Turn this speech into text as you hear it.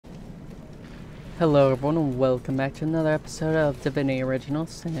Hello everyone and welcome back to another episode of Divinity Original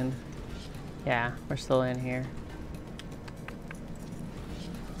Sin. Yeah, we're still in here.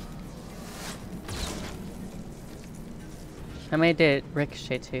 How many did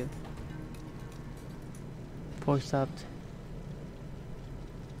Ricochet to? Force up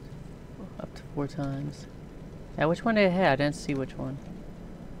to 4 times. Yeah, which one did it hit? I didn't see which one.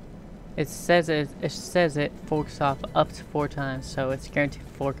 It says it forks off up to 4 times, so it's guaranteed to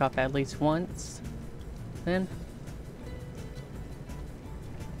fork off at least once. Then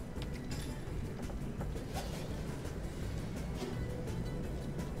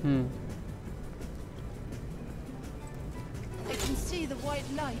I can see the white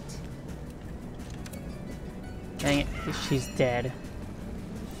light. dang it, she's dead.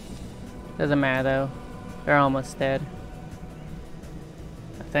 Doesn't matter though. They're almost dead.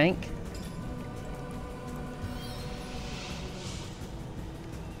 I think.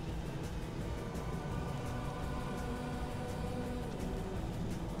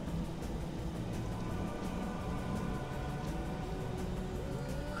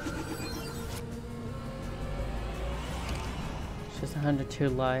 Just 102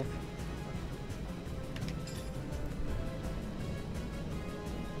 life.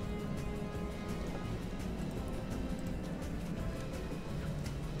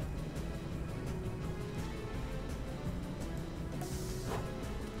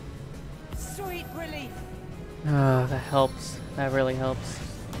 Sweet relief. Oh, that helps. That really helps.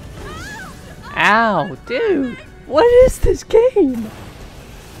 Ow, dude! What is this game?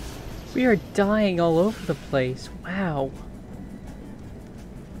 We are dying all over the place. Wow.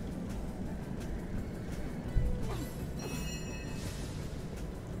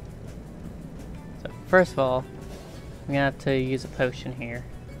 So, first of all, I'm gonna have to use a potion here.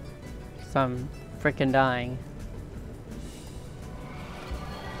 So I'm freaking dying.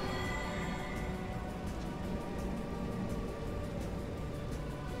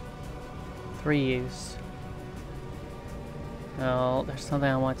 Free use. Oh, there's something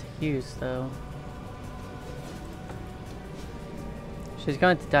I want to use though. She's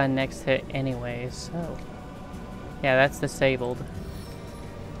going to die next hit anyway, so yeah, that's disabled.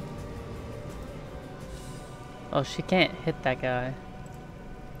 Oh, she can't hit that guy.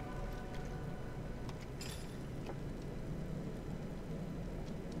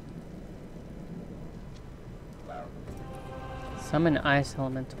 Summon ice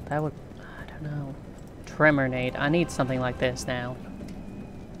elemental. That would, I don't know. Tremornade. I need something like this now.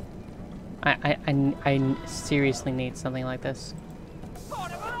 I seriously need something like this.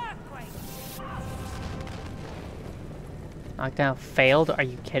 Knockdown failed? Are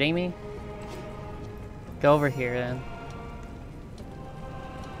you kidding me? Go over here then.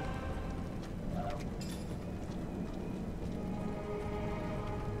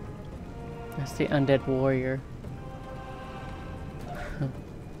 That's the undead warrior.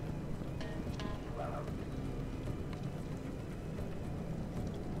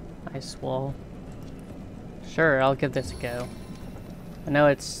 Ice wall. Sure, I'll give this a go. I know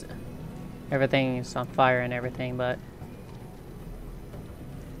it's everything is on fire and everything, but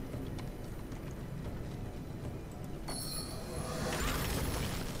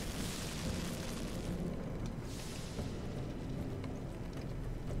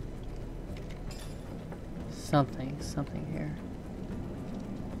something here.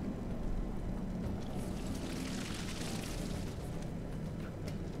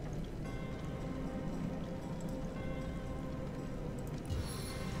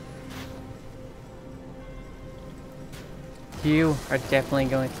 You are definitely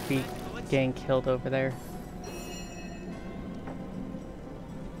going to be getting killed over there.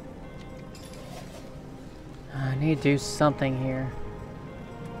 I need to do something here.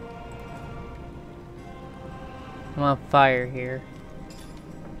 I'm on fire here.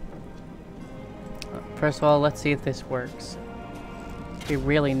 First of all, let's see if this works. We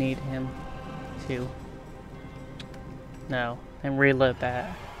really need him to. No, and reload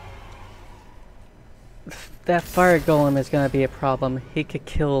that. That fire golem is gonna be a problem. He could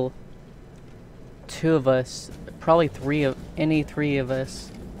kill 2 of us, probably any three of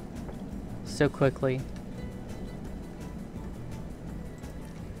us, so quickly.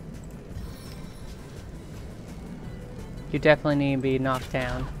 You definitely need to be knocked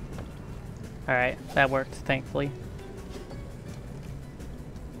down. Alright, that worked, thankfully.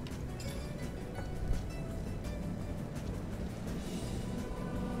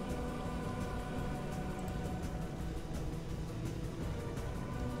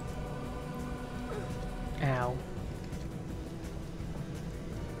 Ow.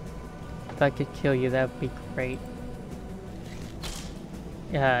 If I could kill you, that would be great.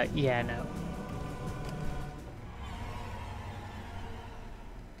 Yeah, no.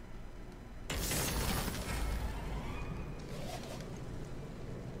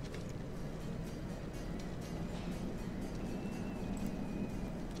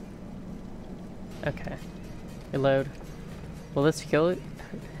 Okay. Reload. Will this kill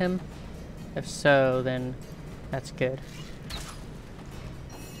him? If so, then that's good.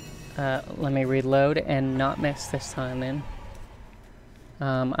 Let me reload and not miss this time then.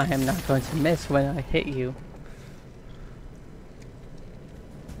 I am not going to miss when I hit you.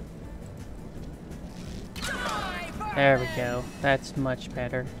 There we go. That's much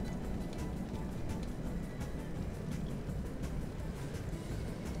better.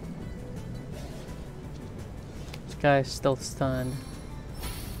 This guy's still stunned.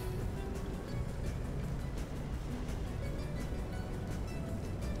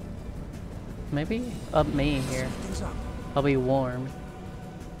 Maybe up me here. I'll be warm.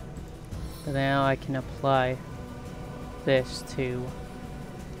 But now I can apply this to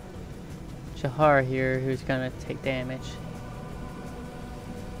Jahar here, who's gonna take damage.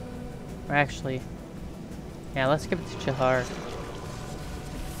 Or actually, yeah, let's give it to Jahar.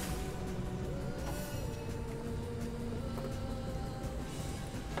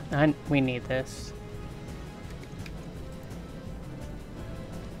 We need this.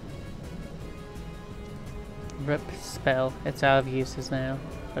 Rip spell. It's out of uses now,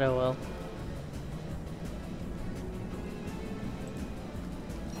 but oh well.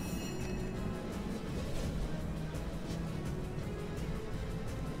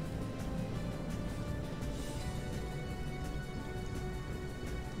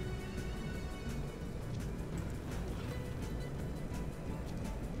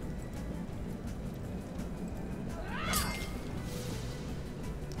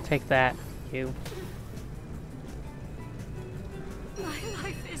 Take that, you. My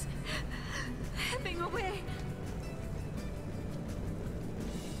life is ebbing away.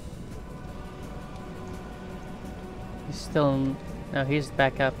 He's still... No, he's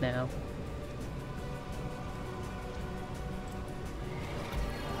back up now.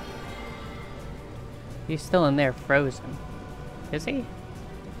 He's still in there frozen. Is he?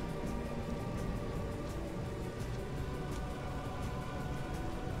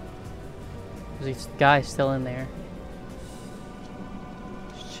 This guy's still in there.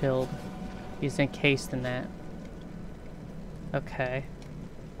 Just chilled. He's encased in that. Okay.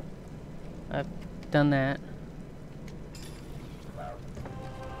 I've done that.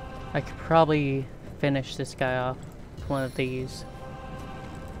 I could probably finish this guy off with one of these.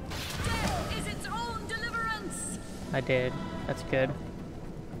 Death is its own deliverance. I did. That's good.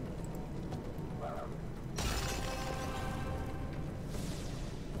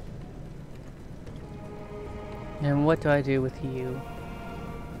 And what do I do with you?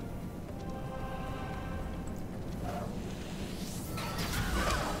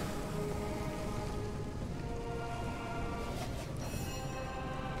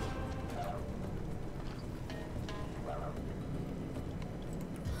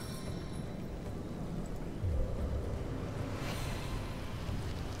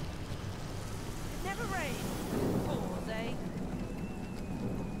 Never rain. All day.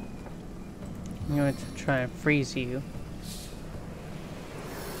 I'm going to try and freeze you.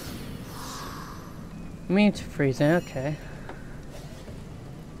 Mean to freeze it, okay.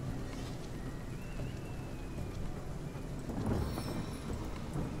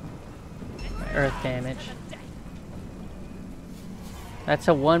 Earth damage. That's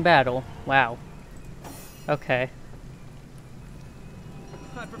a one battle. Wow. Okay.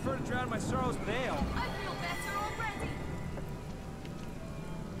 I prefer to drown my sorrows with ale. I feel better already.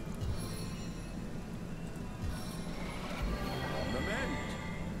 On the mend.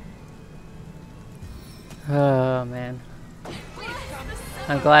 Oh man.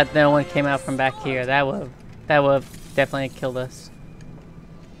 I'm glad no one came out from back here. That would have definitely killed us.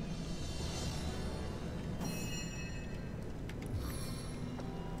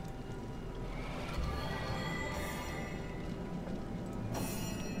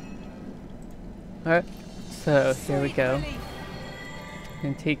 Alright, so here we go.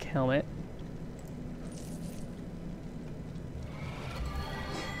 Antique helmet.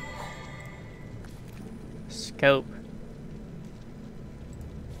 Scope.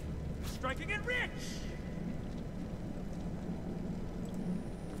 Striking it rich.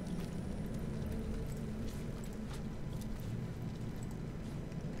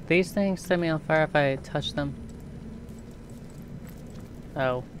 These things set me on fire if I touch them.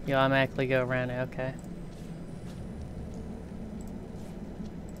 Oh, you automatically go around it, okay.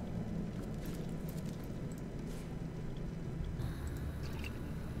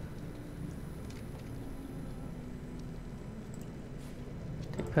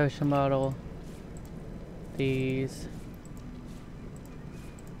 Take potion bottle. These.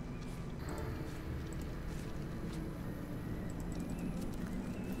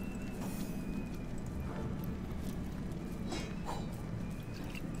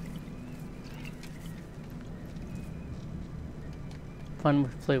 Fun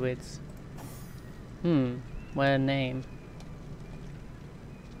with fluids. What a name.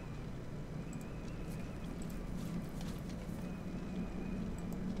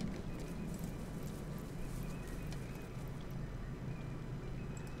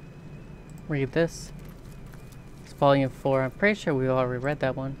 Read this. It's volume 4. I'm pretty sure we already read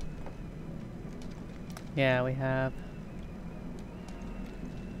that one. Yeah, we have.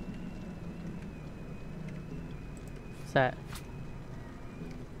 What's that?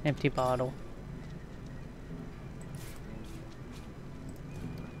 Empty bottle.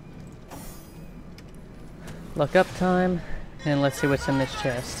 Look up time, and let's see what's in this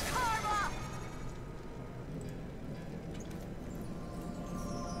chest.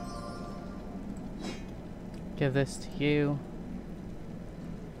 Give this to you.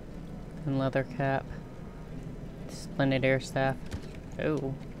 And leather cap. Splendid air staff.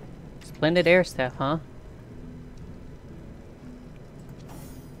 Oh. Splendid air staff, huh?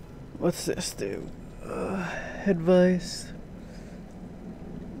 What's this do? Advice.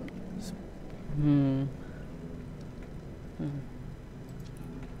 You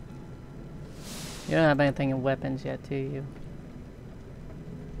don't have anything in weapons yet, do you?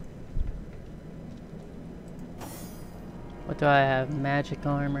 What do I have? Magic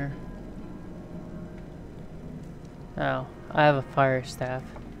armor. Oh, I have a fire staff.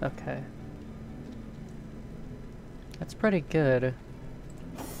 Okay. That's pretty good.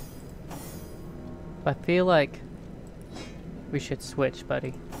 I feel like we should switch,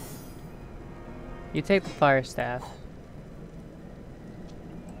 buddy. You take the fire staff.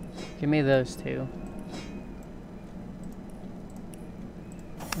 Give me those two.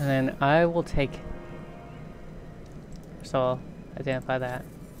 And then I will take... So I'll identify that.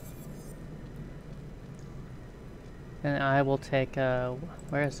 And I will take,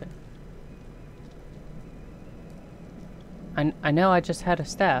 where is it? I know I just had a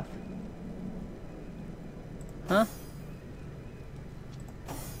staff. Huh?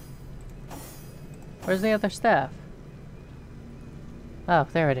 Where's the other staff? Oh,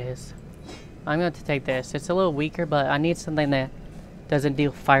 there it is. I'm going to take this. It's a little weaker, but I need something that doesn't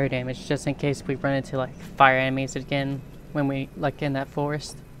deal fire damage, just in case we run into, like, fire enemies again when we, like, in that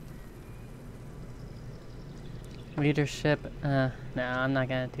forest. Leadership, no, I'm not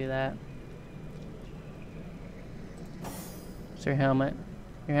gonna do that. What's your helmet?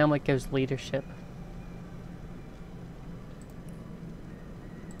 Your helmet gives leadership.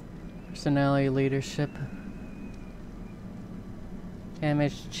 Personality leadership.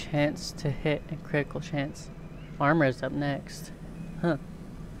 Damage, chance to hit, and critical chance. Armor is up next. Huh.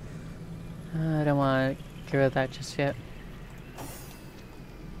 I don't want to get rid of that just yet.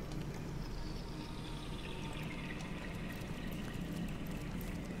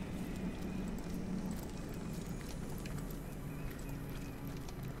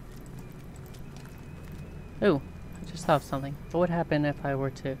 Ooh, I just thought of something. What would happen if I were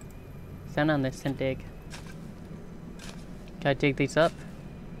to stand on this and dig? Can I dig these up?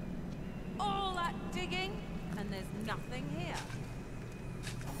 All that digging, and there's nothing here.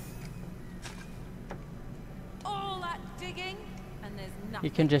 All that digging, and there's nothing.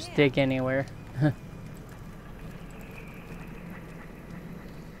 You can just here. dig anywhere.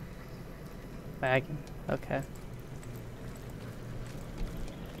 Wagon. Okay.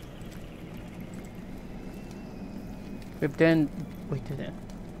 We've been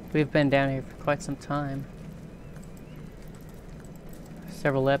down here for quite some time.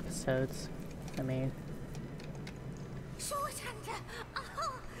 Several episodes. I mean. Short under.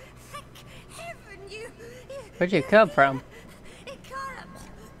 Oh, thank heaven you. Where'd you come from? Ikara,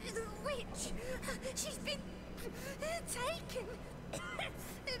 the witch. She's been taken.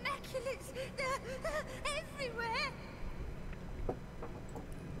 Immaculates. They're everywhere.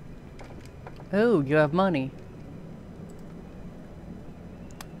 Oh, you have money.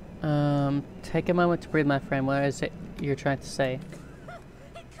 Take a moment to breathe, my friend. What is it you're trying to say?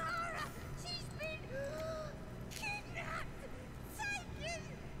 Ikara, she's been kidnapped, taken,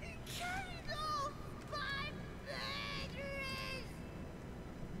 carried off by murderers.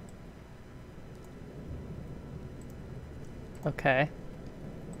 Okay.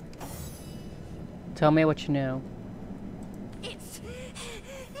 Tell me what you know. It's the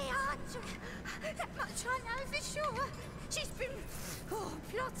answer. That much I know for sure. She's been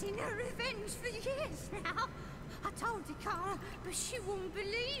plotting her revenge for years now. I told Ikara, but she wouldn't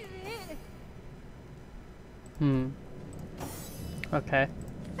believe it. Okay.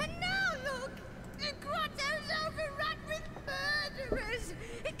 And now look, the grotto's overrun with murderers.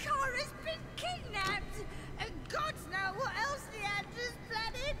 Ikara's been kidnapped, and gods know what else the Andrew's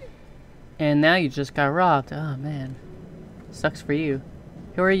planning. And now you just got robbed. Oh man. Sucks for you.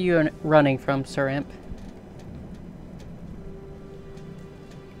 Who are you running from, Sir Imp?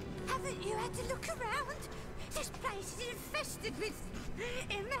 Haven't you had to look around? This place is infested with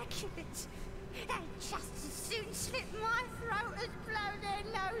immaculates. They'd just as soon slit my throat as blow their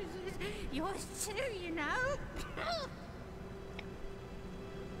noses. Yours too, you know.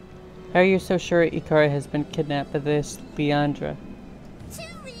 How are you so sure Ikara has been kidnapped by this Leandra? Two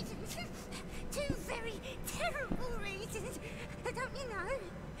reasons. Two very terrible reasons. Don't you know?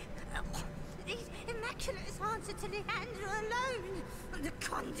 These immaculates answer to Leandra alone. The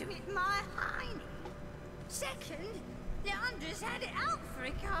conduit, my hiney. Second, Leandra's had it out for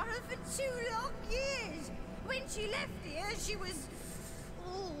Ikara for 2 long years. When she left here, she was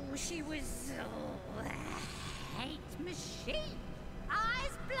a hate machine.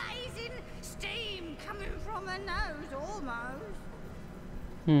 Eyes blazing, steam coming from her nose, almost.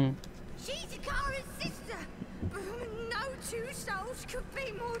 She's Ikara's sister. No two souls could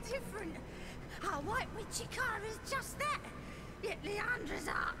be more different. Our White Witch Ikara's just that. Yet Leandra's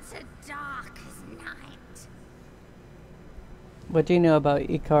hearts are dark as night. What do you know about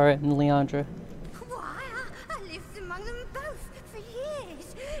Ikara and Leandra? Why, I lived among them both for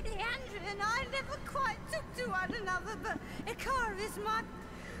years. Leandra and I never quite took to one another, but Ikara is my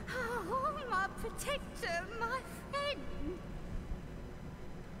protector, my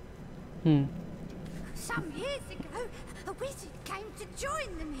friend. Some years ago, a wizard came to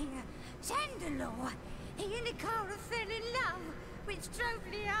join them here. Sandalore. He and Ikara fell in love, which drove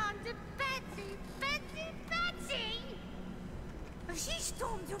Leandra batty. She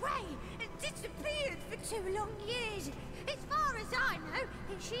stormed away and disappeared for 2 long years. As far as I know,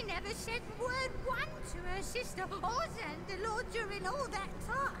 she never said word one to her sister or Sandalore during all that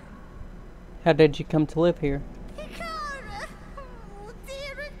time. How did you come to live here? Ikara! Oh,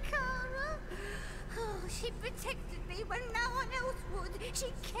 dear Ikara! Oh, she protected me when no one else would.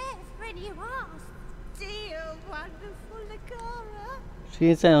 She cared for any who asked. Dear, wonderful Ikara!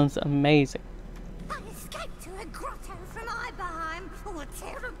 She sounds amazing. I escaped to a grotto from Ibarheim. Oh, a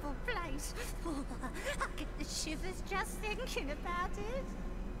terrible place. Oh, I get the shivers just thinking about it.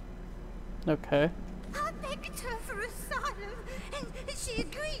 Okay. I begged her for asylum, and she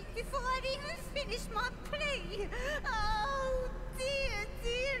agreed before I'd even finished my plea. Oh, dear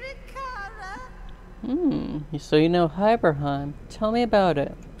Ikara. So you know Hyberheim. Tell me about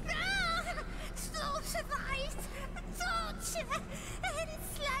it. Thoughts of ice, torture,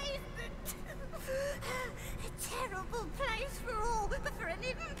 enslavement. A terrible place for all, but for an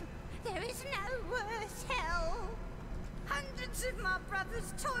imp, there is no worse hell. Hundreds of my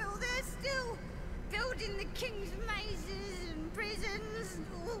brothers toil there still, building the king's mazes and prisons.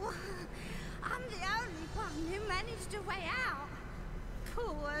 Oh, I'm the only one who managed a way out.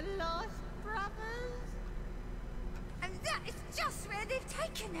 Poor lost brothers. And that is just where they've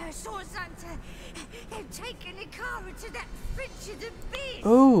taken her, Source Hunter. They've taken Ikara to that frigid abyss.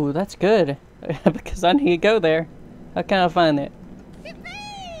 Ooh, that's good. Because I need to go there. How can I find it?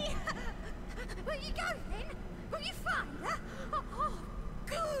 Yippee! Will you go then? Will you find her? Oh,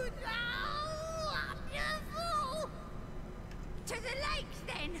 good. Oh, wonderful. To the lake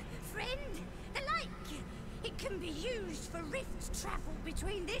then, friend. The lake. It can be used for rift travel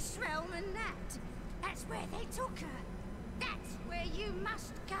between this realm and that. That's where they took her. That's where you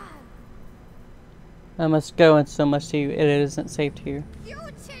must go. I must go, and so must you. It isn't safe here. You're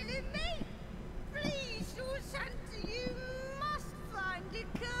telling me? Please, Source Hunter, you must find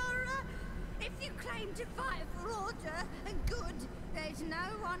Ikara. If you claim to fight for order and good, there's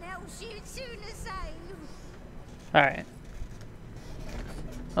no one else you'd sooner save. Alright.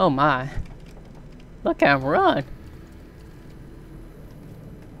 Oh my. Look at him run.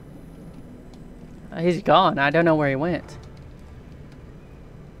 He's gone. I don't know where he went.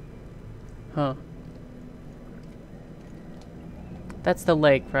 Huh. That's the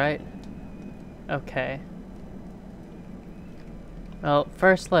lake, right? Okay. Well,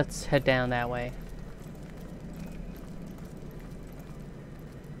 first let's head down that way.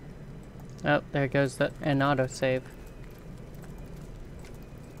 Oh, there goes an autosave.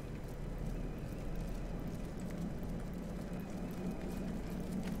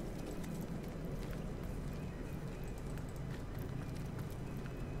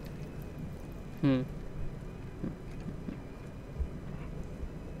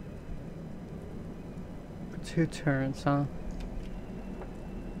 Two turns, huh?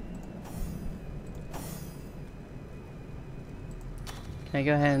 Can I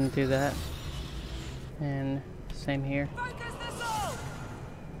go ahead and do that? And same here.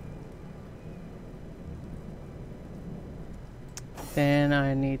 Then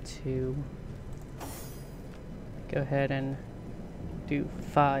I need to go ahead and do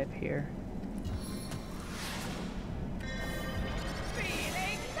 5 here.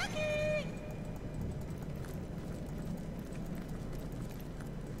 Feeling lucky!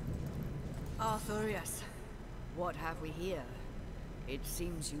 Arthurius, what have we here? It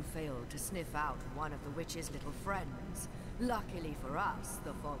seems you failed to sniff out one of the witch's little friends. Luckily for us,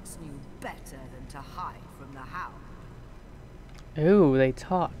 the fox knew better than to hide from the hound. Ooh, they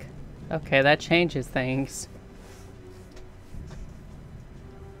talk. Okay, that changes things.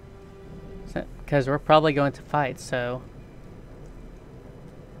 Because we're probably going to fight, so...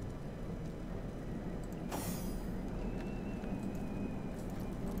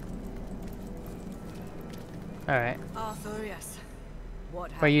 Alright. Arthurius,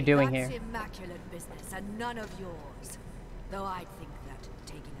 what are you doing That's here? Immaculate business and none of yours. Though I'd think that,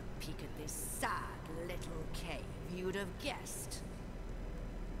 taking a peek at this sad little cave, you'd have guessed.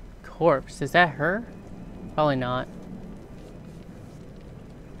 Corpse. Is that her? Probably not.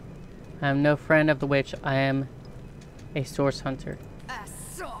 I am no friend of the witch. I am a source hunter. A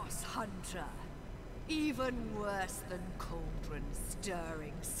source hunter. Even worse than cauldron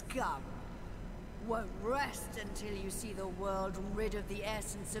stirring scum. Won't rest until you see the world rid of the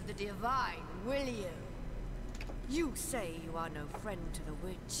essence of the divine, will you? You say you are no friend to the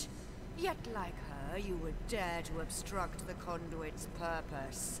witch, yet like her you would dare to obstruct the conduit's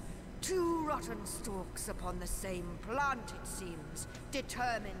purpose. 2 rotten stalks upon the same plant, it seems,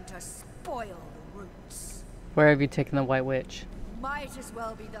 determined to spoil the roots. Where have you taken the White Witch? Might as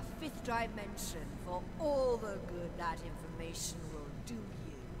well be the 5th dimension for all the good that information will do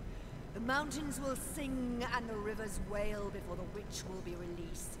you. The mountains will sing and the rivers wail before the witch will be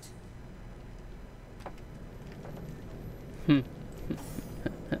released.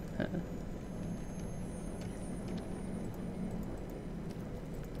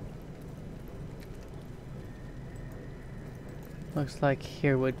 Looks like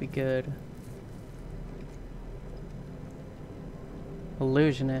here would be good.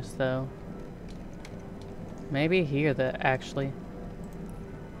 Illusionist, though. Maybe here, actually.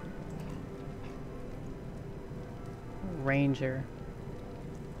 Ranger.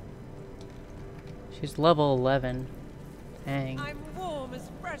 She's level 11. Dang. I'm warm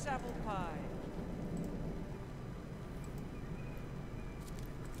as fresh apple pie.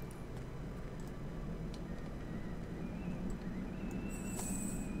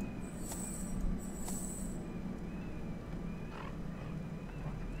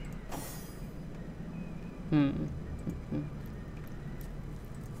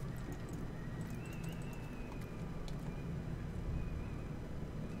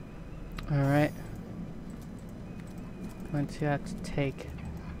 Alright. Going to have to take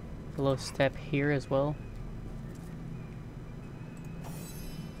a little step here as well.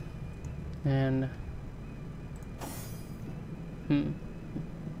 And...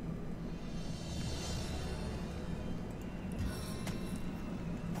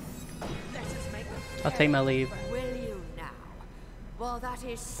 I'll take my leave. Will you now? Well, that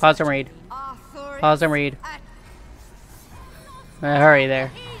is Pause and read. Pause and read. Hurry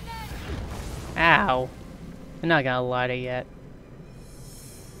there. Ow. I'm not gonna light it yet.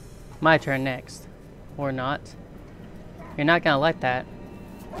 My turn next. Or not. You're not gonna like that.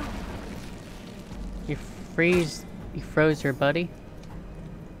 You froze your buddy?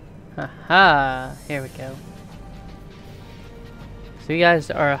 Haha. Here we go. So you guys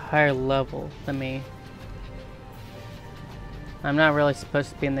are a higher level than me. I'm not really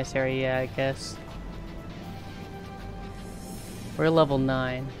supposed to be in this area yet, I guess. We're level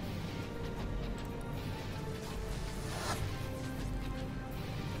 9.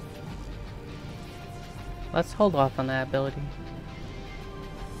 Let's hold off on that ability.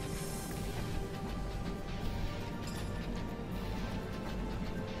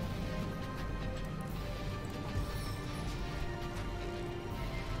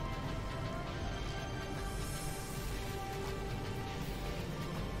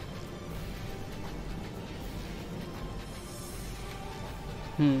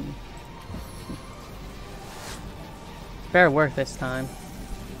 Better work this time.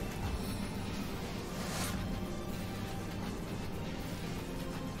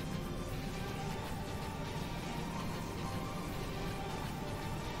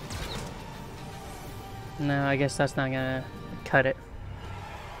 No, I guess that's not gonna cut it.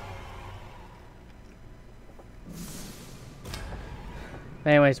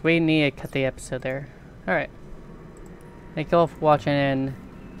 Anyways, we need to cut the episode there. Alright. Thank you all for watching, and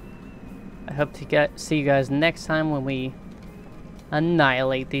I hope to see you guys next time when we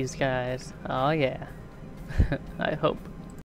annihilate these guys. Oh yeah. I hope.